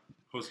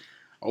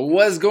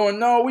What's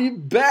going on? We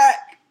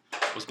back.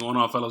 What's going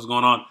on, fellas? What's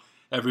going on,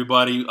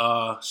 everybody?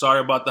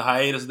 Sorry about the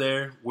hiatus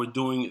there.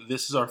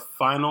 This is our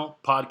final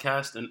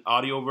podcast and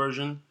audio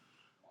version.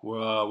 We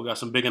got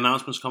some big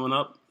announcements coming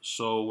up.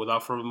 So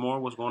without further more,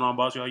 what's going on,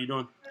 Bossy? How you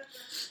doing?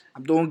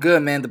 I'm doing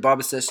good, man. The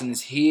Barber Session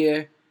is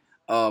here.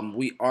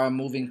 We are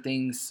moving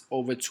things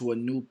over to a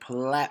new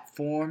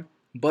platform,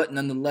 but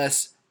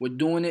nonetheless, we're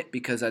doing it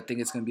because I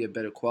think it's going to be a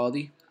better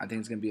quality. I think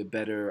it's going to be a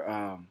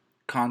better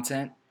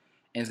content,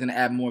 and it's going to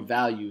add more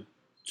value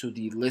to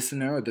the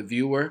listener or the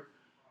viewer.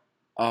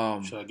 Should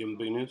I give them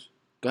the big news?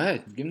 Go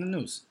ahead. Give them the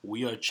news.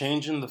 We are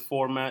changing the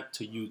format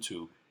to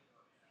YouTube.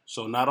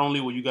 So not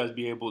only will you guys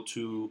be able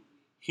to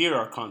hear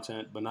our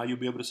content, but now you'll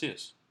be able to see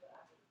us.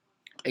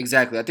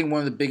 Exactly. I think one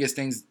of the biggest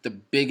things, the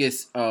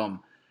biggest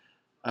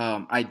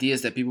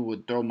ideas that people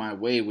would throw my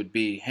way would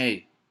be,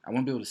 hey, I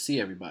want to be able to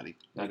see everybody.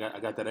 I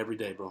got that every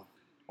day, bro.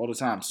 All the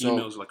time. So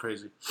emails like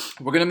crazy.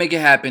 We're going to make it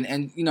happen.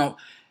 And,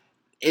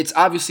 it's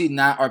obviously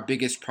not our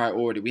biggest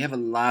priority. We have a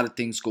lot of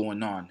things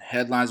going on.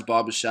 Headlines,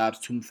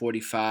 barbershops, Tomb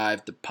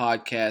 45, the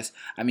podcast.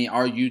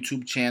 Our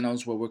YouTube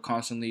channels where we're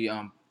constantly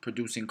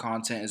producing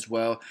content as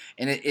well.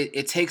 And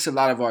it takes a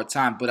lot of our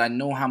time, but I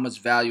know how much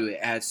value it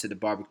adds to the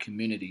barber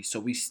community. So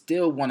we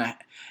still want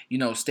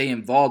to, stay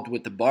involved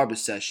with the Barber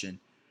Session.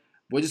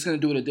 We're just going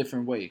to do it a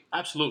different way.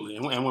 Absolutely.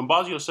 And when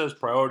Bosio says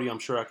priority, I'm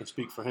sure I can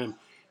speak for him.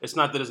 It's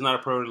not that it's not a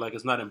priority, like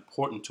it's not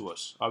important to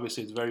us.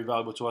 Obviously, it's very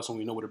valuable to us, and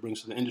we know what it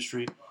brings to the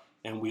industry.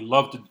 And we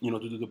love to,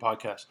 to do the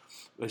podcast.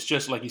 It's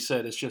just like he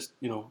said. It's just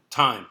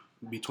time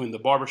between the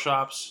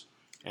barbershops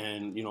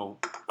and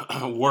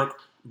work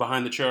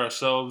behind the chair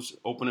ourselves,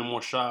 opening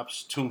more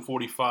shops. Tomb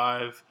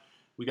 45.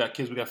 We got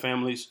kids. We got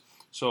families.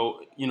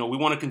 So we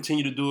want to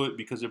continue to do it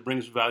because it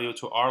brings value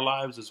to our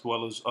lives as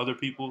well as other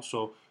people.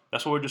 So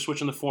that's why we're just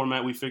switching the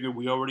format. We figured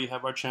we already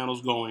have our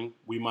channels going.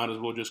 We might as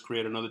well just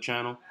create another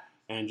channel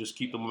and just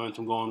keep the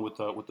momentum going with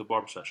the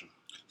Barber Session.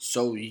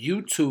 So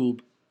YouTube,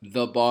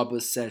 the Barber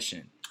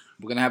Session.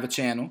 We're going to have a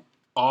channel.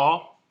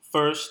 All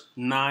first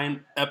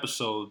 9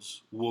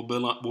 episodes will be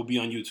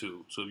on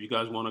YouTube. So if you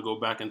guys want to go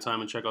back in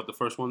time and check out the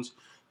first ones,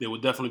 they will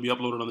definitely be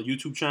uploaded on the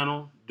YouTube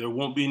channel. There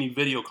won't be any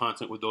video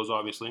content with those,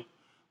 obviously,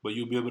 but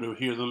you'll be able to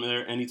hear them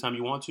there anytime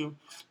you want to.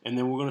 And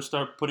then we're going to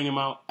start putting them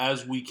out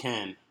as we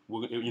can.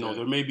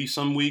 There may be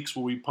some weeks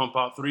where we pump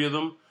out 3 of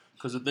them,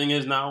 because the thing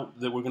is now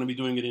that we're going to be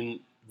doing it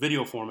in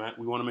video format,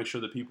 we want to make sure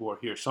that people are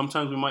here.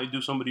 Sometimes we might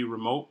do somebody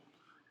remote,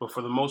 but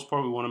for the most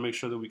part, we want to make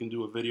sure that we can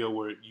do a video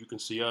where you can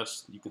see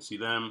us, you can see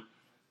them,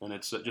 and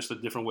it's just a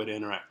different way to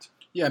interact.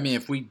 Yeah,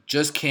 if we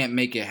just can't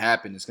make it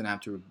happen, it's going to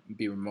have to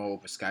be remote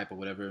over Skype or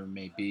whatever it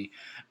may be.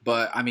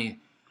 But,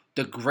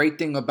 the great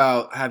thing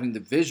about having the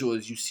visual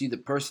is you see the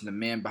person, the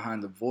man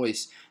behind the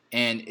voice,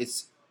 and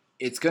it's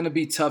going to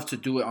be tough to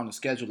do it on a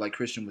schedule like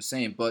Christian was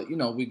saying. But,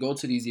 we go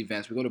to these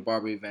events. We go to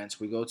barber events.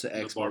 We go to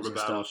expos and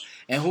stuff.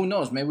 And who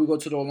knows? Maybe we go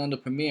to the Orlando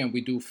premiere and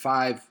we do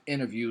 5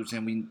 interviews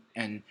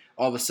and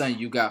all of a sudden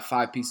you got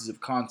 5 pieces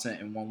of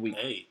content in 1 week.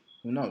 Hey.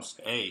 Who knows?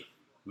 Hey.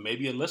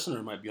 Maybe a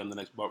listener might be on the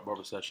next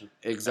Barber Session.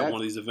 Exactly. At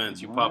one of these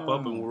events. You pop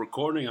up and we're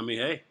recording.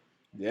 Hey.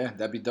 Yeah,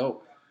 that'd be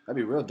dope. That'd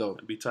be real dope.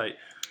 That'd be tight.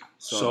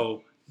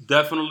 So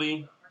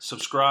definitely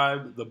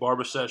subscribe, the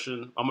Barber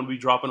Session. I'm going to be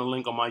dropping a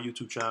link on my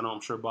YouTube channel.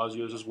 I'm sure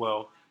Bozio's as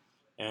well.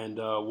 And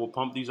we'll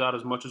pump these out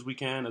as much as we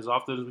can, as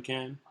often as we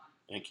can,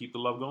 and keep the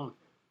love going.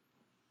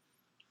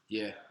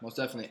 Yeah, most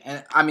definitely.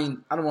 And I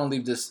don't want to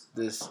leave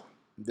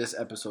this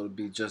episode to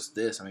be just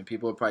this.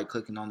 People are probably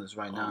clicking on this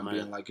right now and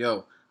being like,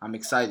 yo, I'm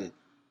excited.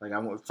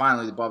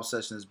 Finally, the Barber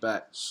Session is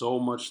back. So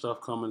much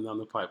stuff coming down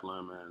the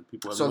pipeline, man.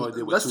 People have no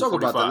idea what let's talk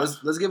about that.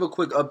 Let's give a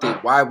quick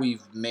update. Why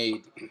we've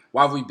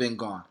been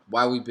gone.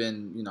 Why we've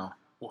been,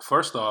 Well,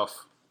 first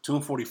off,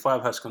 Tomb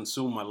 45 has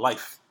consumed my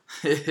life.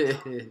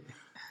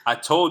 I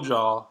told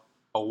y'all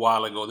a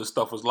while ago this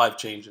stuff was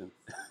life-changing.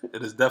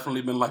 It has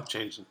definitely been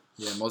life-changing.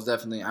 Yeah, most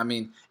definitely.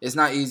 It's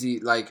not easy.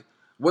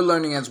 We're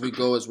learning as we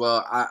go as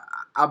well.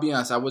 I'll be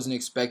honest, I wasn't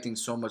expecting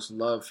so much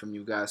love from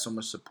you guys, so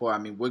much support.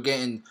 We're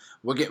getting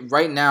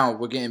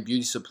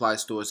beauty supply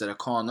stores that are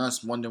calling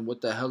us wondering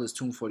what the hell is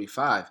Tomb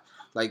 45.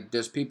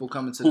 There's people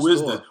coming to the store. Who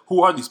is this?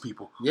 Who are these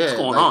people? Yeah, what's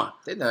going on?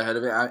 They never heard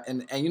of it.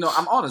 And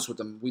I'm honest with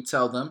them. We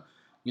tell them,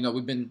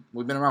 we've been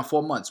around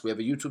 4 months. We have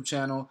a YouTube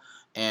channel,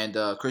 and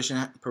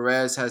Christian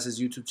Perez has his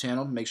YouTube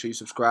channel. Make sure you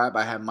subscribe.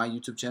 I have my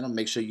YouTube channel.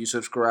 Make sure you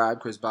subscribe,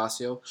 Chris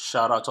Basio.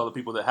 Shout out to all the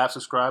people that have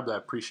subscribed. I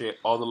appreciate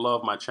all the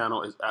love. My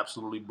channel is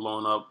absolutely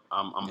blowing up.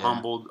 I'm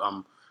humbled.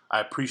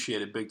 I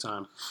appreciate it big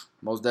time.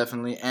 Most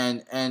definitely.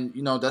 And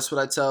that's what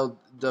I tell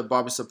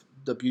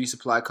the beauty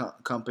supply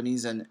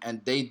companies,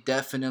 and they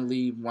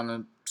definitely want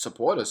to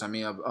support us.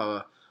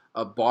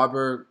 A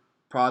barber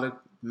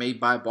product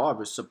made by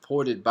barbers,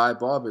 supported by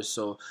barbers.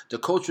 So the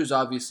culture is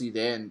obviously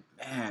there, and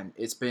man,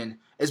 it's been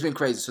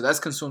crazy. So that's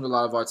consumed a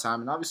lot of our time,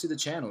 and obviously the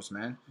channels,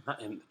 man.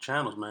 And the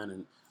channels, man.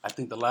 And I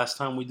think the last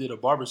time we did a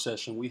barber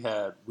session, we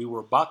were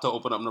about to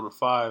open up number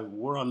 5.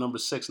 We're on number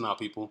 6 now,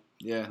 people.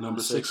 Yeah,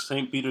 number 6,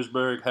 St.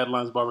 Petersburg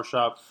Headlines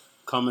Barbershop.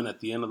 coming at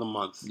the end of the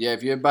month. Yeah,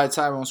 if you're by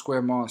Tyrone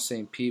Square Mall in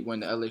St. Pete, we're in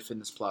the LA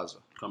Fitness Plaza.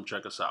 Come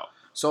check us out.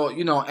 So,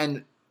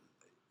 and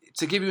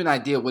to give you an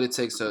idea of what it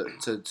takes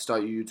to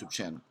start your YouTube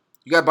channel,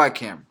 you got to buy a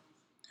camera.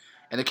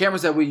 And the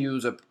cameras that we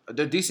use,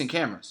 they're decent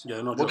cameras. Yeah,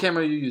 no joke. What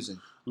camera are you using?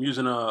 I'm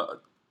using a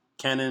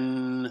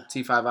Canon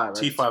T5i, right?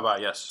 T5i,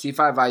 yes.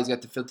 T5i, he's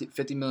got the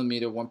 50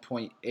 millimeter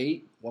 1.8,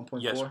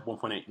 1.4? Yes,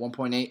 1.8.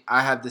 1.8.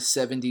 I have the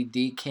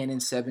 70D, Canon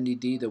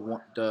 70D,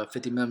 the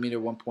 50 millimeter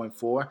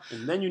 1.4.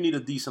 And then you need a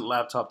decent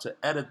laptop to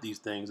edit these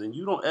things. And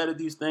you don't edit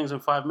these things in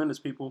 5 minutes,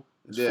 people.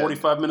 It's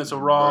 45 minutes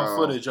of raw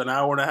footage, an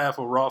hour and a half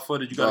of raw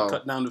footage. You got to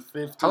cut down to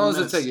 15 How long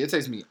minutes. does it take you? It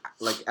takes me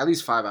like at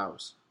least 5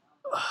 hours.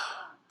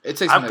 It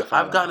takes me like 5 hours.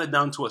 I've gotten it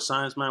down to a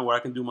science, man, where I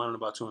can do mine in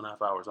about 2.5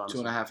 hours,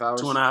 honestly. 2.5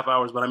 hours? 2.5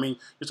 hours. But I mean,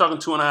 you're talking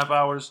 2.5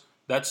 hours.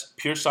 That's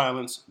pure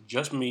silence,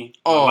 just me,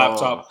 my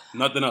laptop,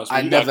 nothing else.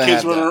 When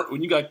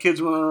you got kids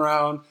running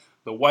around,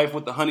 the wife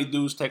with the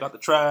honeydews take out the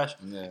trash.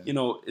 Yeah.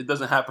 It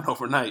doesn't happen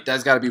overnight.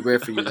 That's got to be rare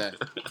for you, then.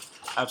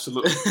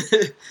 Absolutely.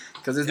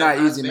 Because it's not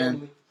easy,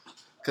 man.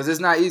 Because it's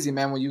not easy,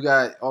 man, when you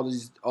got all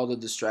the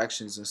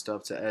distractions and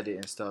stuff to edit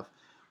and stuff.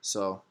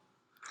 So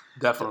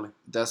definitely,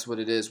 that's what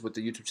it is with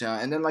the YouTube channel.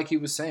 And then, like he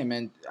was saying,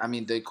 man, I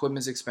mean, the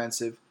equipment's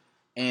expensive.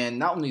 And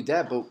not only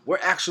that, but we're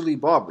actually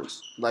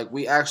barbers. Like,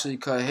 we actually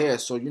cut hair.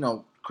 So,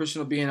 Christian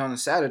will be in on a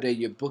Saturday.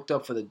 You're booked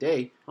up for the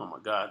day. Oh, my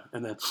God.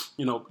 And then,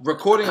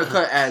 recording a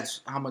cut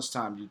adds how much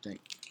time do you think?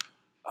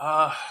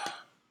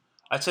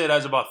 I'd say it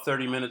adds about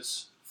 30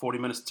 minutes, 40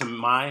 minutes to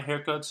my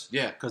haircuts.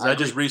 Yeah. Because I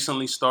just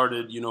recently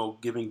started,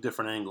 giving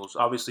different angles.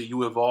 Obviously,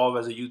 you evolve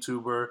as a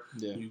YouTuber.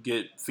 Yeah. You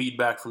get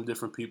feedback from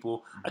different people.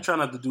 Mm-hmm. I try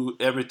not to do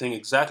everything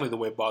exactly the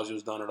way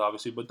Bozio's done it,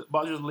 obviously. But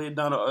Bozio's laid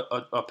down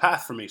a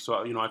path for me. So,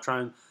 I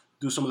try and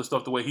do some of the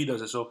stuff the way he does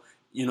it. So,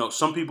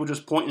 some people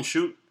just point and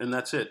shoot, and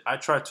that's it. I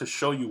try to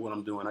show you what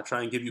I'm doing. I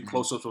try and give you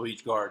close-ups of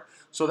each guard.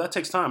 So that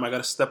takes time. I got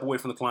to step away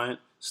from the client,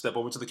 step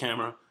over to the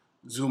camera,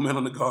 zoom in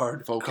on the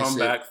guard, come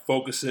back,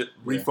 focus it,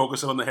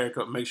 refocus it on the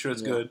haircut, make sure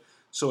it's good.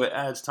 So it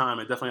adds time.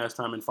 It definitely adds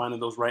time in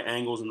finding those right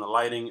angles and the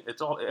lighting. It's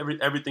all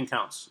everything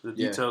counts.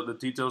 The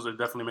details are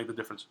definitely make the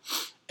difference.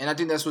 And I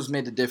think that's what's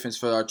made the difference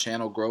for our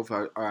channel growth.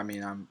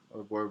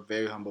 We're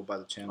very humbled by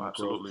the channel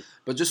growth.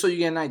 But just so you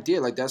get an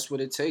idea, like that's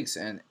what it takes.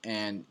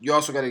 And you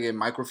also got to get a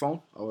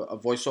microphone, a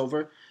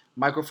voiceover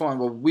microphone.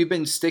 What we've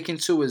been sticking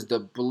to is the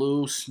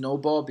Blue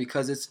Snowball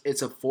because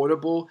it's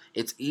affordable,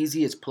 it's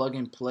easy, it's plug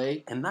and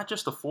play, and not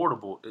just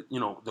affordable.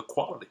 The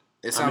quality.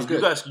 It sounds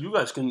good. You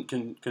guys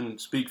can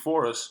speak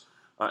for us.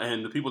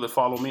 And the people that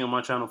follow me on my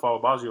channel follow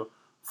Bozio.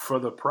 For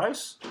the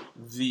price,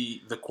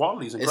 the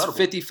quality is incredible.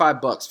 It's $55,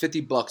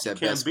 $50 at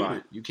Best Buy.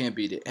 You can't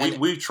beat it.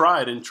 We've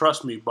tried, and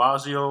trust me,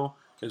 Bozio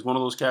is one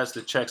of those cats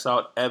that checks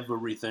out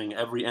everything,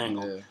 every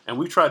angle. Yeah. And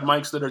we tried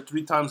mics that are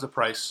 3 times the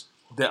price.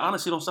 They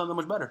honestly don't sound that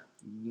much better.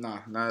 Nah,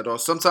 not at all.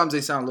 Sometimes they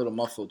sound a little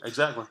muffled.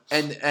 Exactly.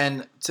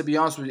 And to be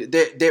honest with you,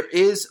 there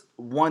is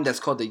one that's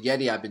called the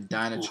Yeti I've been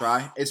dying to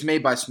try. It's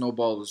made by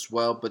Snowball as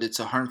well, but it's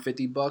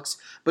 $150.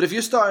 But if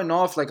you're starting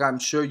off, like I'm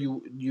sure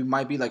you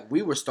might be like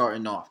we were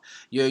starting off.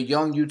 You're a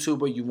young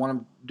YouTuber, you want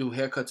to do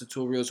haircut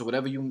tutorials or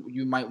whatever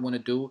you might want to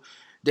do.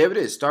 There it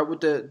is. Start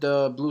with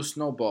the Blue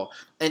Snowball.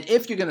 And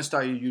if you're going to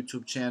start your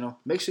YouTube channel,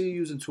 make sure you're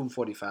using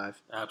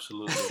 245.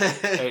 Absolutely.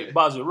 Hey,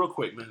 Bozio, real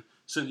quick, man.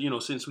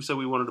 Since we said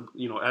we wanted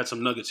to, add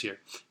some nuggets here,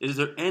 is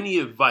there any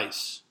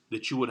advice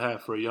that you would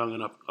have for a young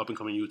and up and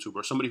coming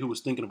YouTuber, somebody who was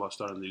thinking about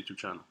starting the YouTube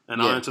channel?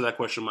 And I'll answer that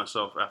question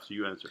myself after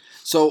you answer.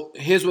 So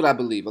here's what I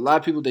believe. A lot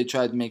of people, they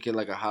try to make it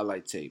like a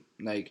highlight tape.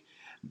 Like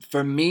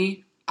for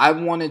me, I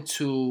wanted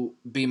to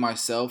be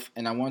myself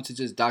and I wanted to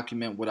just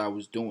document what I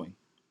was doing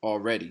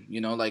already.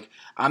 Like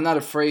I'm not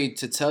afraid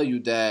to tell you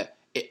that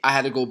I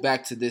had to go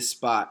back to this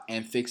spot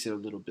and fix it a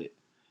little bit.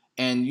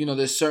 And,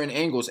 there's certain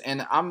angles.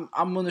 And I'm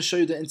going to show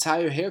you the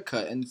entire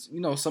haircut. And,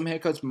 some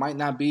haircuts might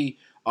not be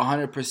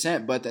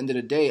 100%. But at the end of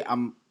the day,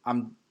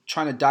 I'm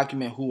trying to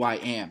document who I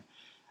am.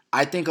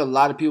 I think a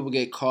lot of people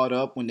get caught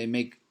up when they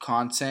make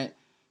content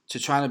to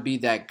trying to be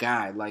that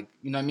guy. Like,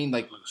 you know what I mean?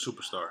 Like a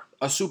superstar.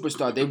 A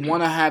superstar.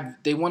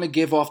 They want to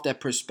give off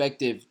that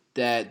perspective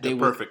that they're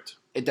perfect.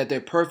 That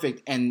they're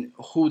perfect and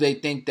who they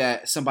think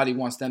that somebody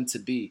wants them to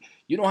be.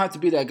 You don't have to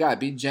be that guy.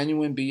 Be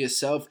genuine, be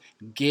yourself,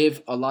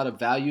 give a lot of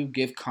value,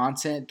 give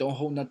content, don't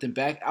hold nothing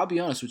back. I'll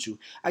be honest with you.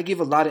 I give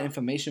a lot of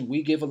information.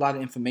 We give a lot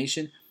of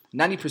information.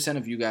 90%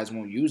 of you guys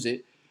won't use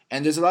it.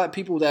 And there's a lot of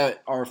people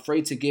that are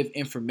afraid to give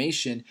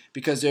information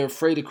because they're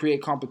afraid to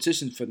create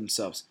competition for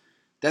themselves.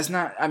 That's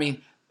not,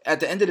 at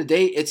the end of the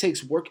day, it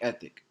takes work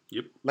ethic.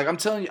 Yep. Like I'm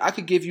telling you, I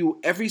could give you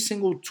every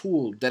single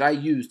tool that I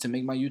use to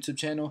make my YouTube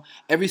channel,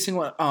 every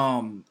single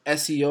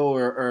SEO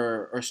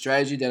or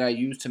strategy that I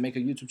use to make a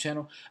YouTube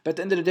channel. But at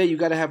the end of the day, you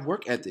got to have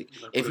work ethic.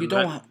 If you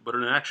don't, put it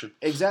in action.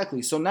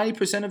 Exactly. So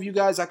 90% of you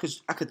guys, I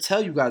could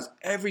tell you guys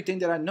everything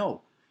that I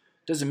know.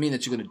 Doesn't mean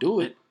that you're gonna do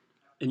it.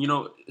 And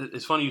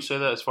it's funny you say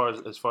that as far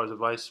as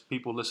advice.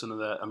 People listen to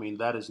that.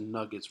 That is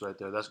nuggets right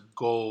there. That's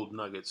gold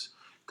nuggets.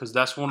 Because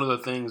that's one of the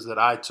things that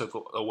I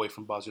took away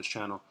from Bozio's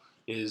channel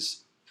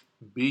is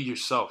be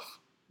yourself.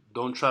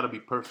 Don't try to be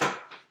perfect.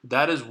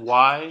 That is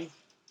why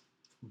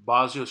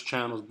Basio's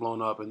channel's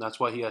blown up, and that's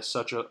why he has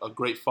such a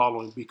great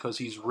following, because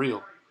he's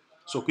real.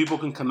 So people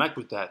can connect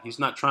with that. He's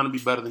not trying to be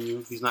better than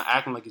you. He's not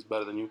acting like he's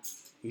better than you.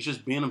 He's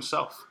just being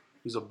himself.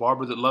 He's a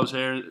barber that loves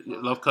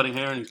cutting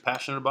hair, and he's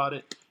passionate about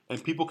it.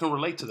 And people can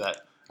relate to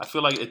that. I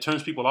feel like it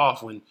turns people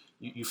off when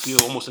you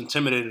feel almost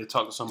intimidated to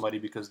talk to somebody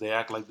because they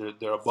act like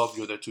they're above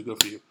you or they're too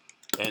good for you.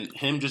 And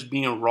him just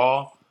being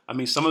raw. I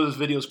mean, some of his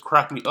videos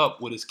crack me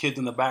up with his kids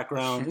in the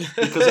background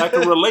because I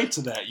can relate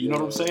to that. You know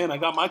what I'm saying? I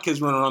got my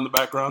kids running around in the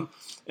background.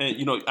 And,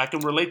 I can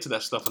relate to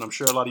that stuff, and I'm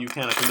sure a lot of you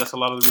can. I think that's a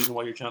lot of the reason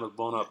why your channel's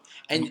blown up.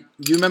 And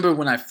you remember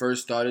when I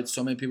first started,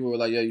 so many people were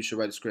like, yo, you should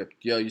write a script.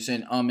 Yo, you're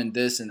saying and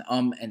this and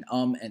and.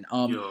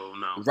 Yo,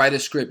 no. Write a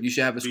script. You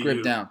should have a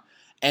script down.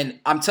 And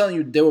I'm telling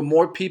you, there were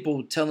more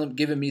people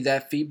giving me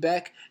that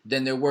feedback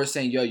than there were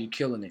saying, yo, you're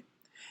killing it.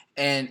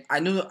 And I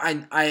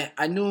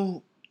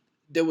knew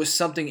there was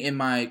something in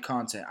my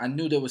content. I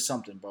knew there was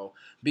something, bro.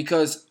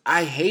 Because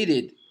I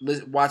hated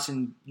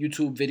watching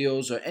YouTube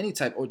videos or any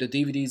type, or the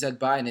DVDs I'd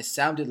buy, and it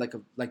sounded like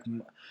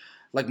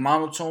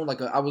monotone,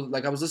 I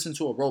was listening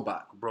to a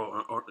robot.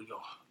 Bro,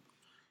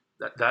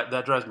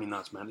 that drives me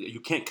nuts, man.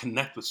 You can't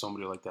connect with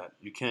somebody like that.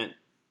 You can't,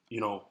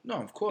 No,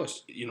 of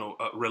course.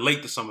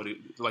 Relate to somebody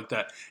like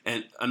that.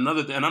 And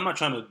another thing, and I'm not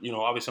trying to,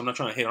 obviously I'm not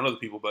trying to hate on other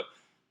people, but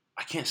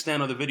I can't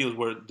stand other videos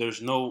where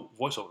there's no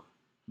voiceover.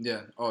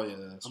 Yeah. Oh, yeah.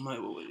 I'm like,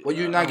 well,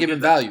 you're not giving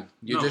value.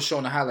 You're just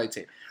showing a highlight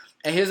tape.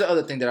 And here's the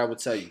other thing that I would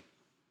tell you.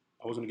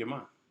 I was going to get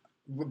mine.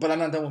 But I'm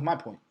not done with my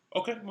point.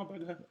 Okay, my bad.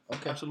 Go ahead.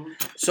 Okay. Absolutely.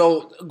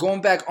 So,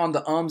 going back on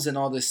the and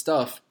all this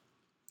stuff,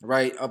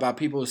 right, about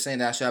people saying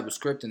that I should have a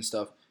script and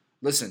stuff,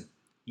 listen,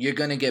 you're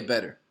going to get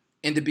better.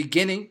 In the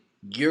beginning,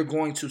 you're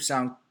going to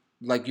sound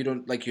like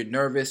you're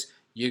nervous.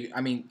 Christian.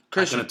 I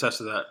can attest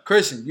to that.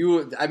 Christian,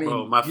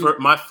 bro,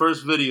 my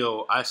first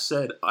video, I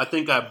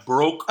think I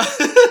broke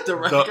the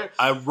record.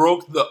 I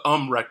broke the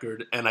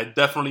record, and I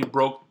definitely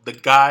broke the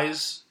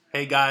guys.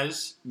 Hey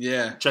guys,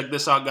 yeah, check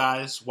this out,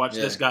 guys. Watch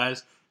this,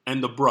 guys,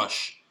 and the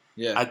brush.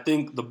 Yeah, I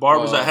think the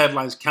barbers at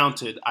Headlines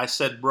counted. I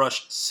said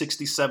brush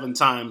 67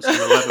 times in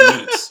 11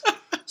 minutes.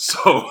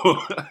 So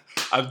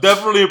I've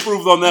definitely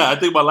improved on that. I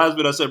think my last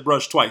video I said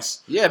brush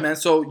twice. Yeah, man.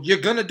 So you're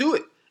gonna do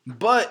it,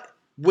 but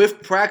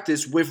with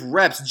practice, with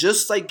reps,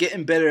 just like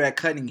getting better at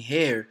cutting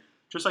hair.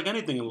 Just like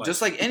anything in life.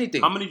 Just like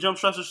anything. How many jump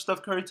shots does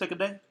Steph Curry take a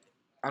day?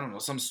 I don't know,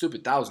 some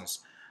stupid thousands.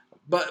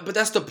 But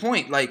that's the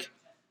point. Like,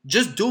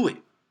 just do it.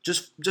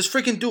 Just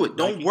freaking do it.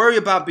 Don't worry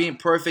about being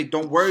perfect.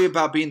 Don't worry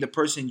about being the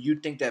person you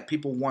think that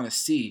people want to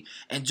see.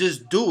 And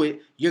just do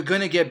it. You're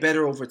gonna get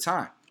better over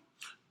time.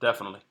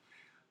 Definitely.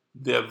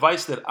 The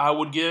advice that I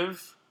would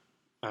give,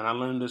 and I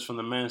learned this from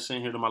the man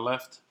sitting here to my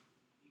left,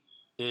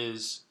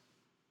 is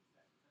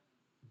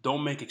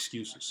don't make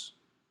excuses.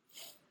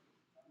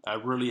 I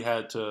really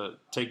had to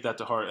take that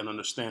to heart and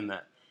understand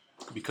that,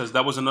 because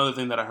that was another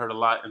thing that I heard a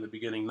lot in the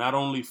beginning, not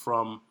only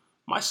from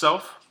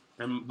myself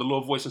and the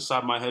little voice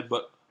inside my head,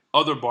 but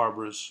other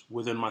barbers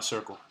within my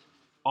circle.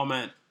 Oh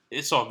man,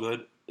 it's all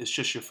good. It's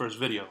just your first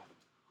video.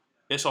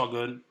 It's all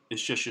good.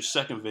 It's just your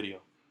second video.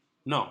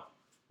 No,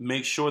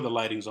 make sure the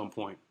lighting's on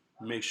point.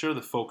 Make sure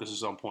the focus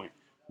is on point.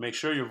 Make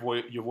sure your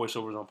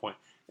voiceover is on point.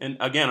 And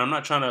again, I'm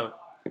not trying to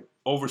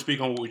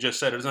overspeak on what we just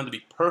said. It doesn't have to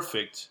be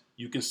perfect.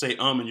 You can say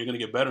and you're going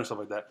to get better and stuff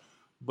like that.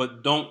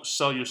 But don't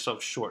sell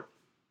yourself short.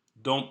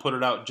 Don't put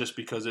it out just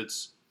because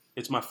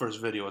it's my first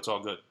video. It's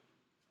all good.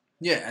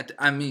 Yeah,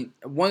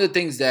 one of the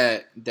things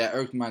that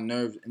irked my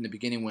nerves in the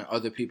beginning when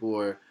other people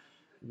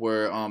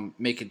were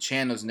making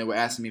channels and they were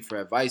asking me for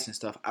advice and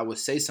stuff, I would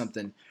say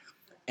something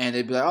and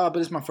they'd be like, oh, but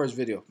it's my first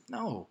video.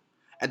 No.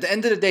 At the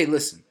end of the day,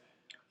 listen,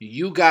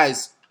 you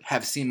guys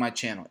have seen my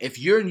channel. If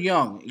you're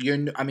young,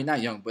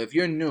 not young, but if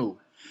you're new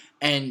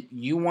and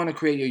you want to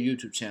create your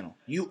YouTube channel,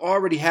 you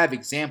already have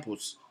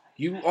examples.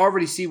 You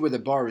already see where the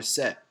bar is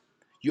set.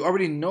 You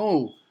already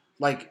know,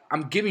 like,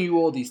 I'm giving you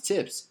all these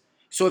tips.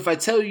 So if I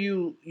tell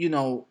you,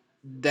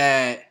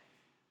 that,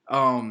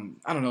 I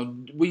don't know,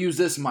 we use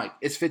this mic,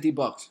 it's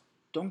 $50.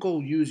 Don't go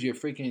use your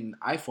freaking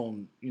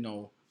iPhone,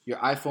 your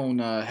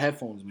iPhone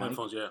headphones, mic.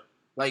 Headphones, yeah.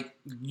 Like,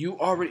 you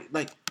already,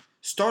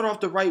 start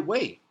off the right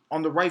way,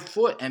 on the right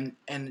foot, and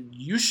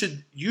you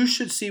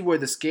should see where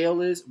the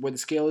scale is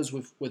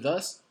with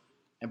us,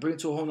 and bring it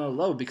to a whole nother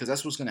level, because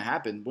that's what's going to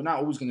happen. We're not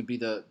always going to be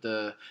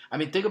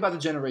think about the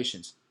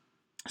generations.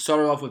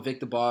 Started off with Vic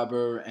the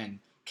Barber, and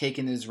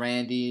Caking is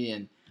Randy,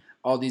 and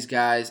all these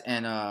guys,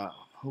 and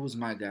who was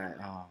my guy?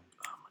 Oh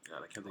my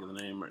God, I can't think of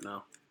the name right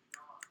now.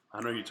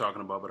 I know you're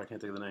talking about, but I can't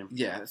think of the name.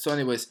 Yeah. So,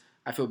 anyways,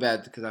 I feel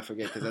bad because I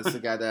forget, because that's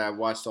the guy that I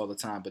watched all the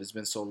time, but it's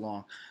been so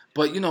long.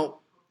 But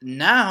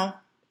now,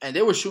 and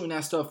they were shooting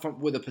that stuff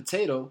with a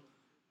potato,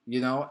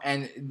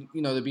 and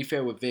to be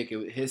fair with Vic,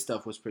 his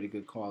stuff was pretty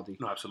good quality.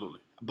 No, absolutely.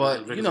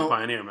 But Vic is a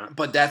pioneer, man.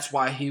 But that's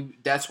why he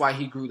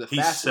grew the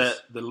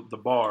fastest. He set the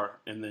bar,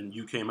 and then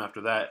you came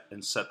after that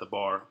and set the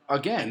bar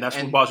again. And that's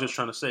what Basio's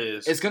trying to say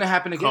is it's going to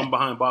happen again. Come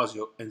behind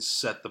Basio and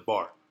set the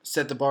bar.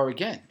 Set the bar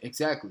again,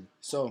 exactly.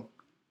 So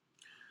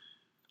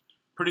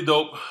pretty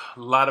dope.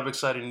 A lot of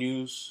exciting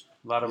news.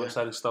 A lot of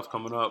exciting stuff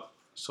coming up.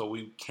 So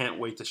we can't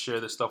wait to share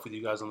this stuff with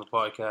you guys on the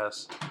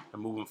podcast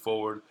and moving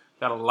forward.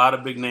 Got a lot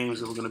of big names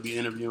that we're going to be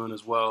interviewing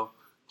as well.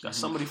 Got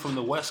somebody from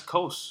the West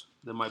Coast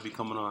that might be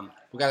coming on.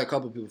 We got a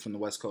couple people from the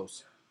West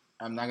Coast.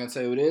 I'm not gonna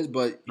say who it is,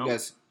 but you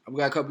guys, we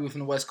got a couple people from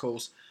the West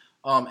Coast,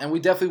 and we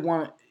definitely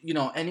want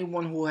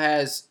anyone who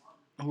has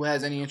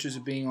any interest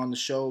in being on the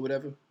show or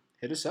whatever,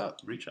 hit us up.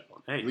 Reach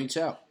out. Hey, reach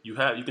out. You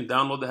can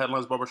download the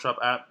Headlines Barbershop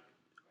app.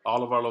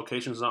 All of our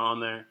locations are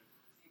on there.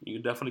 You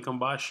can definitely come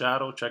by,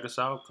 shadow, check us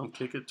out, come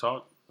kick it,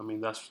 talk. I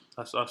mean, that's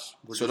us.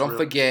 So don't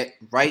forget,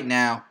 right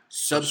now,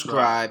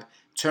 subscribe.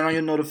 Turn on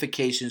your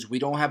notifications. We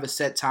don't have a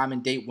set time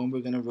and date when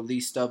we're going to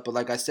release stuff. But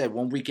like I said,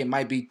 one week it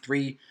might be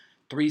three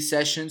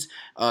sessions.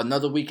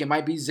 Another week it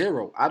might be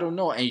 0. I don't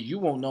know. And you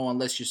won't know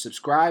unless you're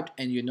subscribed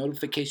and your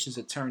notifications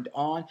are turned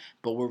on.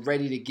 But we're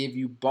ready to give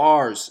you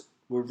bars.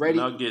 We're ready.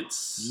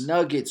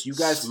 Nuggets. You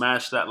guys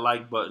smash that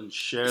like button.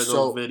 Share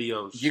those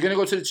videos. You're going to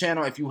go to the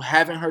channel. If you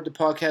haven't heard the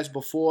podcast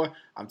before,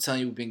 I'm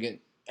telling you, we've been getting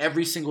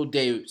every single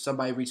day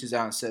somebody reaches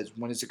out and says,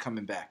 when is it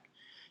coming back?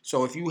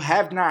 So if you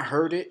have not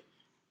heard it,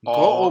 go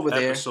over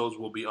there. Episodes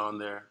will be on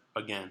there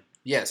again.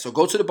 Yeah, so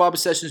go to the Barber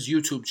Sessions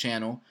YouTube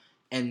channel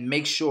and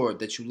make sure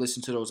that you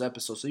listen to those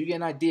episodes so you get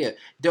an idea.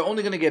 They're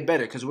only going to get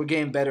better because we're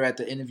getting better at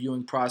the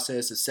interviewing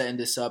process of setting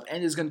this up.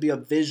 And there's going to be a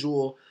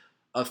visual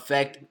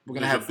effect. We're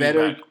going to have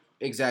better...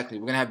 Exactly.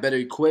 We're going to have better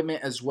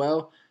equipment as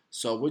well.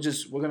 So we're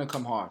going to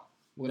come hard.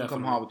 We're going to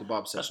come hard with the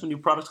Barber Session. That's some new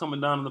products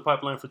coming down in the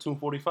pipeline for Tune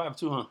 45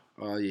 too, huh?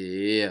 Oh,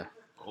 yeah.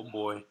 Oh,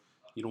 boy.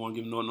 You don't want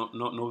to give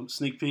no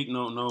sneak peek,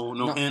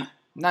 no hint?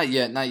 Not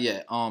yet.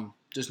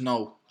 Just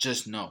know.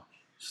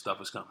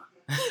 Stuff is coming.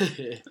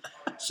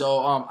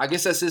 So I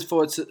guess that's it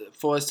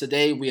for us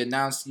today. We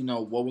announced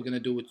what we're gonna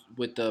do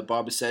with the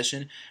barber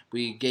session.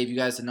 We gave you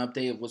guys an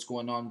update of what's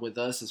going on with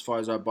us as far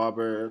as our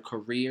barber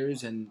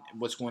careers and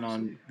what's going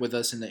on with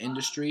us in the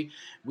industry.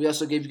 We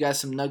also gave you guys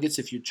some nuggets.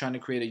 If you're trying to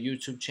create a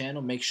YouTube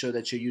channel, make sure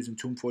that you're using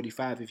Tune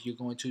 45 if you're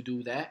going to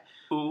do that.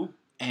 Ooh.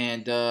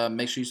 And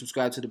make sure you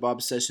subscribe to the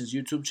Barber Sessions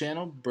YouTube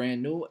channel.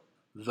 Brand new.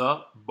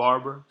 The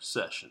Barber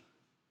Session.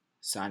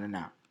 Signing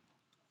out.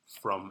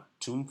 From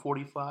Tune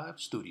 45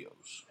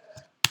 Studios.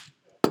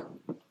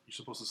 You're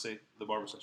supposed to say the Barber Session.